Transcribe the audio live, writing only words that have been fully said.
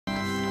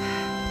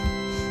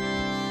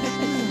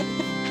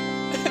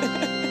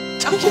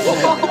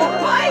Oh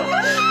my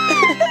God!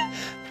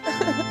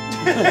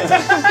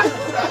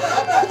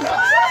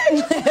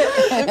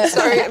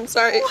 I'm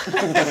sorry.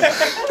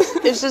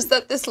 It's just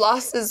that this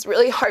loss is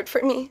really hard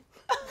for me.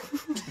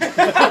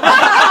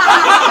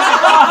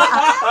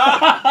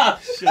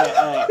 Shut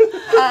up.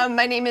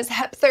 My name is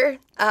Hepther.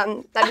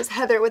 That is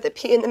Heather with a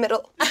P in the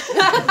middle. And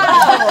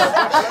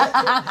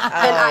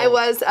I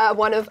was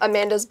one of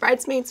Amanda's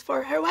bridesmaids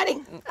for her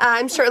wedding.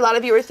 I'm sure a lot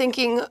of you are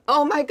thinking,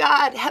 oh my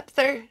God,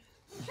 Hepther.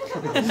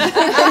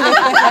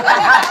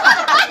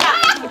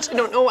 Which I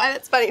don't know why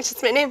that's funny, it's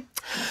just my name.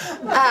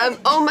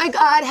 Oh my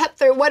God,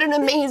 Hepther, what an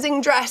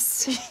amazing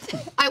dress.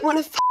 I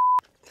want to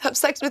have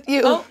sex with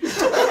you. Oh.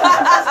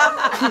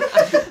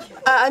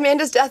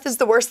 Amanda's death is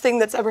the worst thing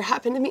that's ever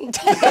happened to me.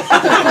 So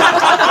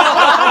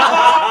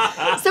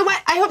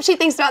I hope she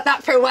thinks about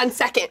that for 1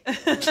 second.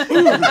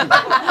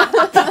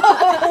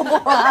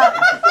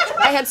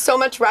 I had so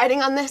much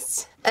riding on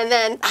this, and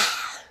then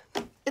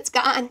it's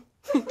gone.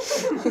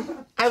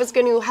 I was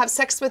going to have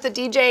sex with a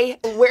DJ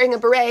wearing a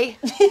beret.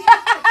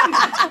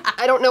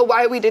 I don't know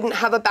why we didn't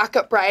have a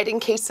backup bride in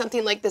case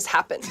something like this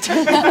happened. Who am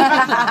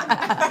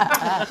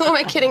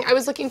I kidding? I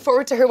was looking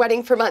forward to her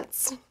wedding for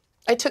months.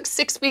 I took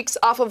 6 weeks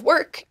off of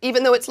work,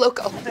 even though it's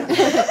local. And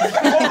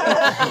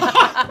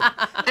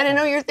I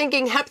know you're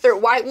thinking, Hepther,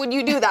 why would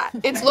you do that?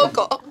 It's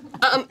local.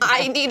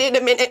 I needed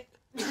a minute.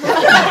 And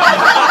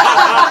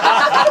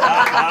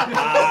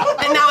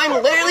now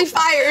I'm literally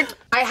fired.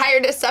 I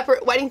hired a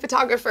separate wedding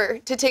photographer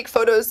to take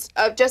photos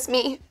of just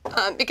me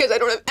because I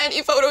don't have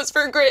any photos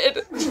for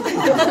grid.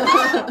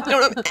 I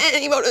don't have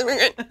any photos for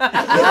grid.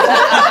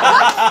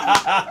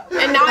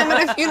 And now I'm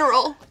at a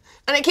funeral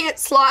and I can't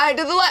slide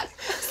to the left,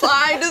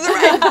 slide to the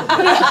right.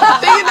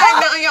 Take it back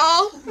now,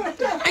 y'all.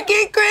 I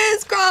can't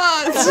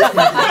crisscross.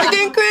 I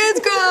can't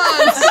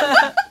crisscross.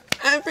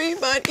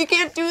 Everybody, you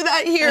can't do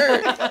that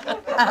here.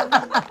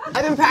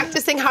 I've been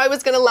practicing how I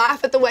was gonna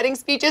laugh at the wedding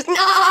speeches.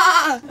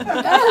 Nah!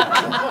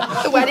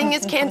 The wedding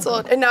is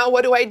canceled, and now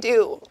what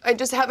do? I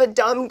just have a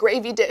dumb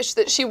gravy dish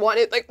that she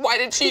wanted. Like, why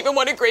did she even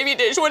want a gravy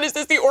dish? What is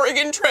this, the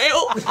Oregon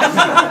Trail?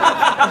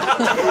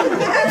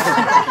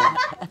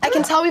 I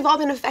can tell we've all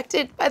been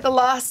affected by the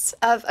loss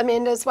of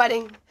Amanda's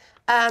wedding.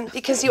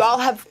 Because you all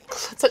have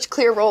such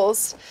clear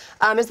roles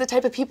as the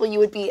type of people you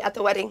would be at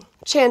the wedding.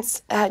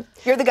 Chance,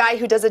 you're the guy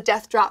who does a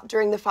death drop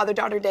during the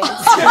father-daughter dance.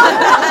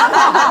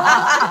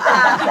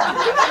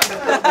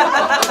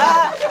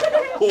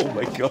 Oh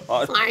my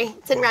God. Sorry,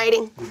 it's in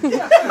writing.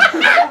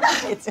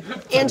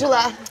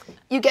 Angela,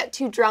 you get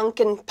too drunk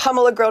and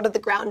pummel a girl to the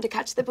ground to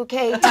catch the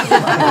bouquet.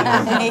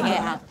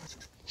 Yeah.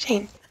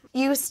 Shane.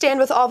 You stand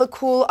with all the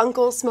cool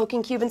uncles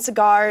smoking Cuban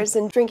cigars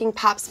and drinking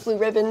Pabst Blue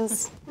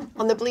Ribbons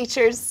on the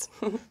bleachers,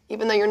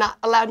 even though you're not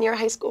allowed near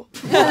high school.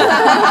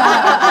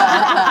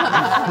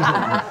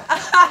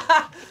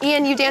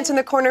 Ian, you dance in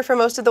the corner for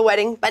most of the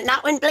wedding, but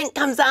not when Blink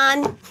comes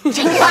on.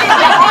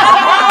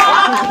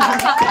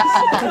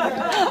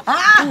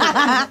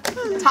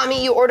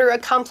 Tommy, you order a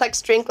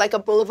complex drink like a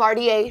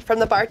Boulevardier from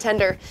the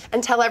bartender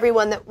and tell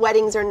everyone that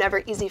weddings are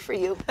never easy for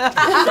you.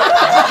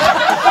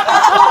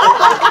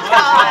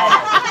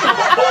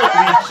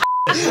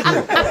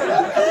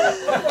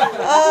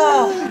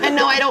 And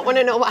no, I don't want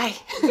to know why.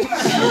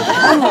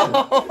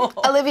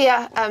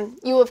 Olivia,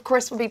 you of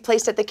course will be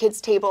placed at the kids'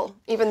 table,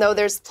 even though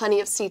there's plenty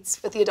of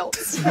seats with the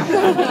adults.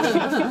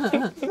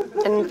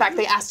 And in fact,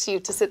 they asked you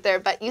to sit there,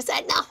 but you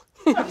said no.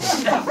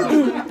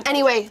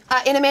 Anyway,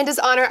 in Amanda's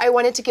honor, I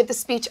wanted to give the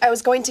speech I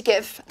was going to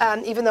give,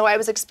 even though I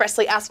was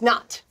expressly asked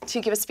not to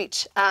give a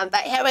speech.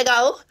 But here we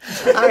go.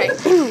 All right.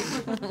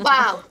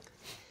 Wow.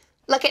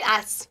 Look at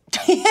us.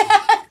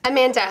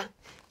 Amanda,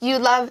 you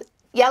love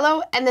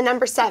yellow and the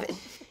number 7.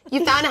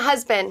 You found a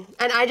husband,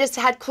 and I just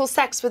had cool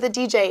sex with a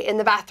DJ in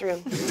the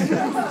bathroom.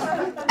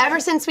 Ever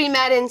since we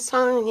met in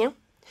Sonia,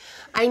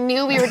 I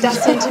knew we were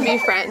destined to be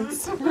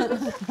friends.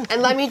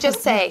 And let me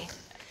just say,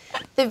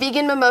 the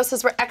vegan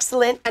mimosas were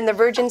excellent, and the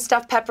virgin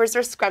stuffed peppers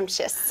were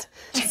scrumptious.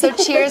 So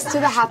cheers to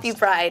the happy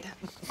bride.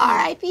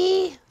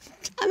 R.I.P.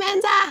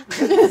 Amanda.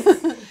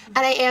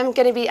 And I am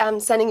going to be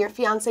sending your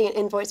fiancé an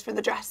invoice for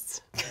the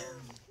dress.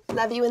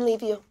 Love you and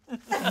leave you.